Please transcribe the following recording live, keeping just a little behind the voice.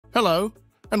Hello,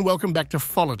 and welcome back to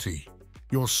FOLITY,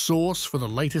 your source for the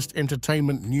latest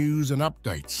entertainment news and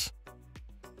updates.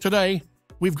 Today,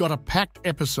 we've got a packed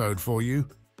episode for you,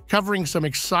 covering some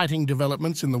exciting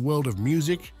developments in the world of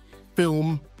music,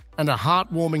 film, and a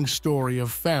heartwarming story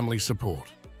of family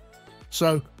support.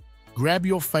 So, grab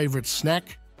your favorite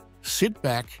snack, sit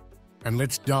back, and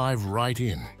let's dive right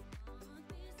in.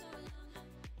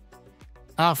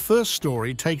 Our first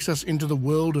story takes us into the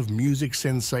world of music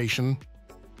sensation,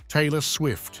 Taylor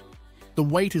Swift. The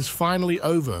wait is finally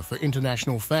over for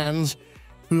international fans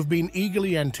who have been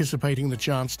eagerly anticipating the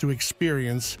chance to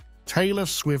experience Taylor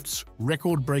Swift's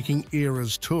record-breaking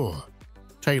Eras Tour.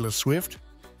 Taylor Swift,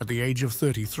 at the age of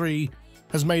 33,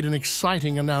 has made an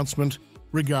exciting announcement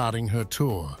regarding her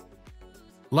tour.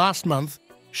 Last month,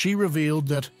 she revealed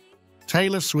that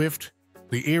Taylor Swift,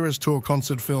 the Eras Tour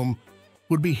concert film,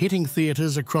 would be hitting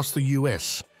theaters across the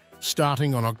US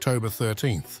starting on October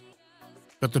 13th.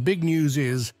 But the big news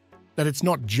is that it's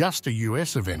not just a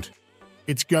US event,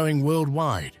 it's going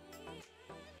worldwide.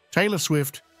 Taylor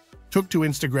Swift took to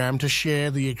Instagram to share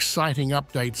the exciting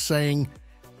update, saying,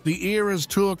 "The Eras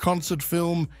Tour concert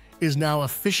film is now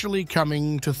officially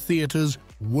coming to theaters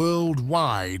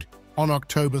worldwide on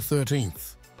October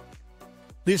 13th.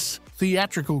 This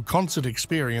theatrical concert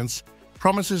experience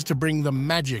promises to bring the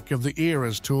magic of the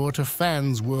Eras Tour to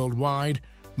fans worldwide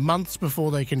months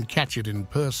before they can catch it in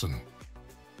person."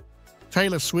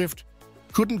 Taylor Swift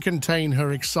couldn't contain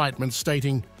her excitement,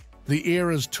 stating, "The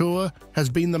Eras Tour has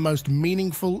been the most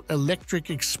meaningful, electric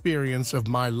experience of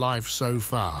my life so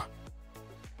far."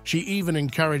 She even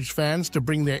encouraged fans to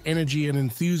bring their energy and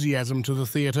enthusiasm to the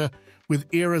theater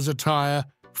with Eras attire,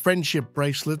 friendship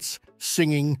bracelets,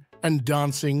 singing, and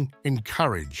dancing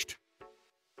encouraged.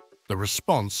 The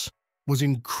response was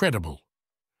incredible.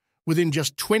 Within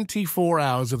just 24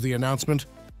 hours of the announcement,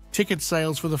 ticket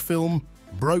sales for the film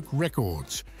broke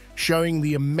records, showing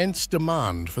the immense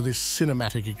demand for this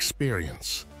cinematic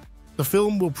experience. The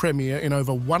film will premiere in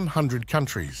over 100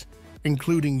 countries,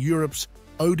 including Europe's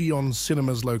Odeon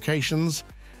Cinemas locations,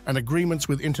 and agreements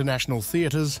with international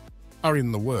theaters are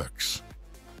in the works.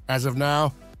 As of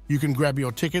now, you can grab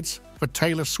your tickets for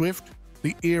Taylor Swift,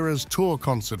 the Eras Tour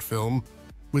concert film,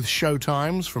 with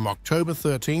showtimes from October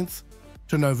 13th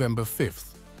to November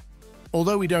 5th.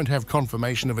 Although we don't have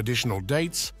confirmation of additional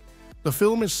dates, the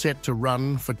film is set to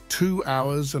run for 2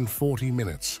 hours and 40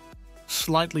 minutes,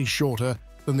 slightly shorter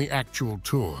than the actual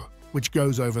tour, which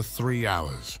goes over 3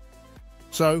 hours.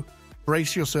 So,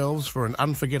 brace yourselves for an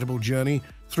unforgettable journey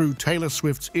through Taylor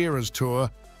Swift's Eras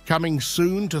Tour, coming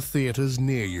soon to theaters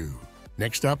near you.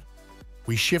 Next up,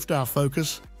 we shift our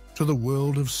focus to the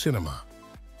world of cinema.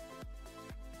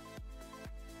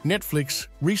 Netflix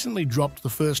recently dropped the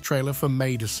first trailer for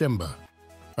May December,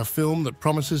 a film that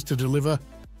promises to deliver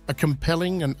a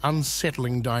compelling and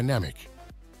unsettling dynamic.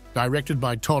 Directed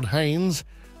by Todd Haynes,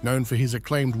 known for his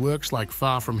acclaimed works like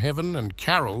Far From Heaven and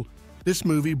Carol, this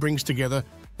movie brings together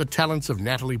the talents of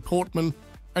Natalie Portman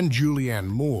and Julianne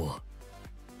Moore.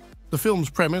 The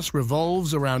film's premise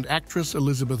revolves around actress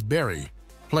Elizabeth Berry,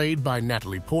 played by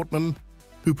Natalie Portman,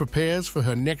 who prepares for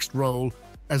her next role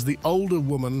as the older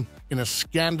woman in a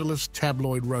scandalous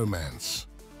tabloid romance.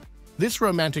 This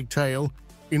romantic tale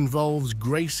involves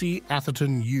Gracie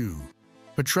Atherton Yu,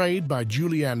 portrayed by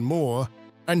Julianne Moore,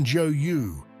 and Joe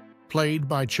Yu, played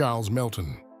by Charles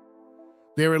Melton.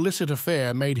 Their illicit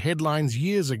affair made headlines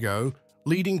years ago,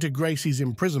 leading to Gracie's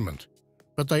imprisonment,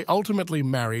 but they ultimately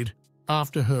married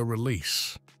after her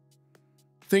release.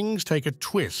 Things take a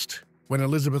twist when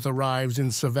Elizabeth arrives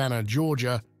in Savannah,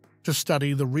 Georgia, to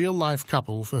study the real-life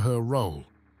couple for her role.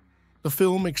 The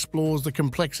film explores the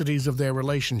complexities of their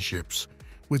relationships,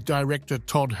 with director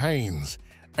Todd Haynes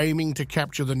aiming to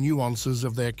capture the nuances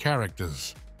of their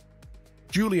characters.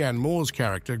 Julianne Moore's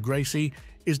character, Gracie,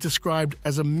 is described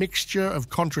as a mixture of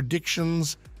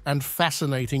contradictions and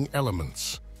fascinating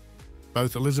elements.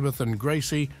 Both Elizabeth and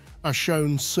Gracie are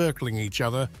shown circling each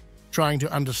other, trying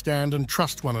to understand and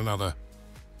trust one another.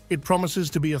 It promises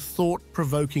to be a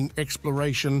thought-provoking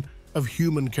exploration of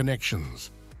human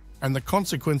connections and the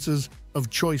consequences of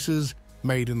choices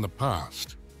made in the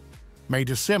past. May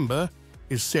December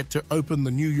is set to open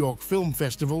the New York Film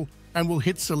Festival and will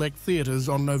hit select theaters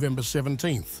on November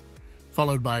 17th,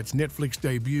 followed by its Netflix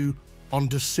debut on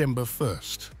December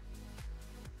 1st.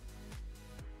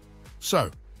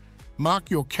 So, mark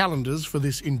your calendars for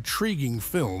this intriguing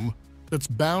film that's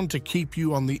bound to keep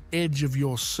you on the edge of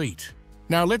your seat.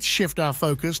 Now let's shift our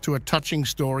focus to a touching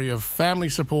story of family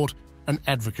support and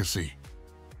advocacy.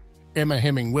 Emma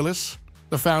Heming Willis,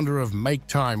 the founder of Make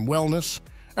Time Wellness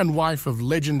and wife of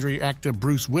legendary actor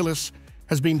Bruce Willis,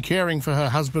 has been caring for her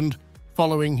husband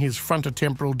following his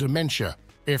frontotemporal dementia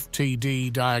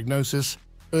 (FTD) diagnosis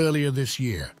earlier this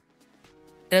year.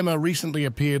 Emma recently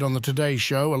appeared on The Today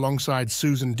Show alongside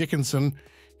Susan Dickinson,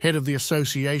 head of the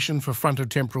Association for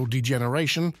Frontotemporal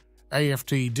Degeneration,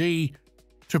 AFTD,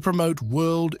 to promote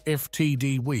World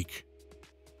FTD Week.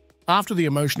 After the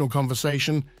emotional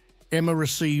conversation, Emma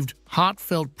received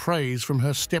heartfelt praise from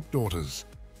her stepdaughters,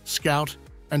 Scout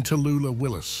and Tallulah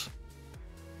Willis.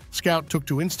 Scout took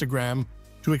to Instagram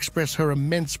to express her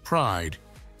immense pride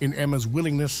in Emma's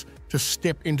willingness to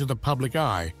step into the public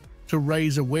eye to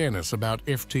raise awareness about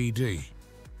FTD.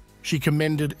 She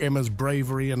commended Emma's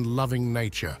bravery and loving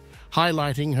nature,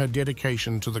 highlighting her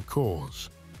dedication to the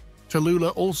cause.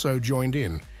 Tallulah also joined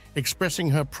in, expressing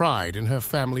her pride in her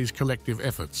family's collective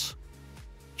efforts.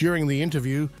 During the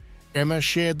interview, Emma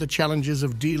shared the challenges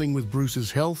of dealing with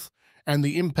Bruce's health and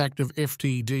the impact of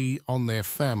FTD on their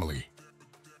family.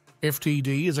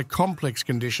 FTD is a complex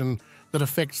condition that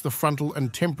affects the frontal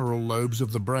and temporal lobes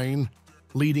of the brain,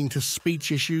 leading to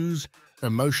speech issues,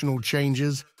 emotional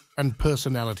changes, and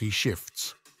personality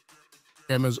shifts.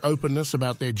 Emma's openness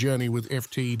about their journey with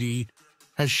FTD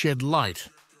has shed light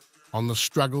on the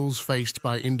struggles faced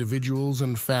by individuals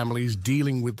and families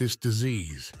dealing with this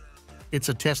disease. It's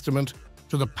a testament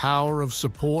to the power of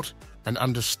support and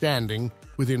understanding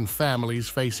within families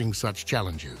facing such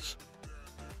challenges.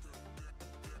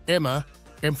 Emma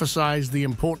emphasized the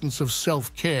importance of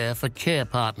self-care for care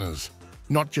partners,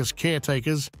 not just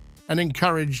caretakers, and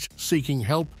encouraged seeking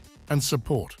help and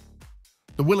support.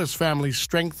 The Willis family's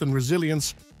strength and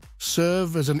resilience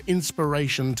serve as an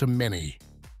inspiration to many.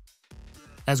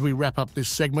 As we wrap up this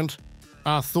segment,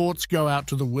 our thoughts go out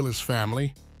to the Willis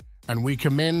family, and we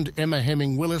commend Emma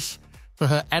Heming Willis for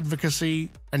her advocacy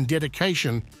and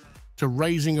dedication to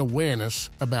raising awareness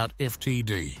about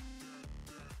FTD.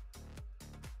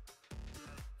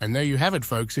 And there you have it,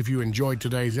 folks. If you enjoyed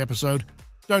today's episode,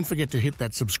 don't forget to hit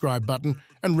that subscribe button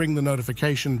and ring the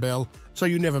notification bell so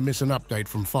you never miss an update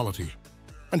from FOLITY.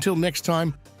 Until next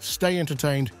time, stay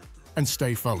entertained and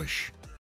stay foolish.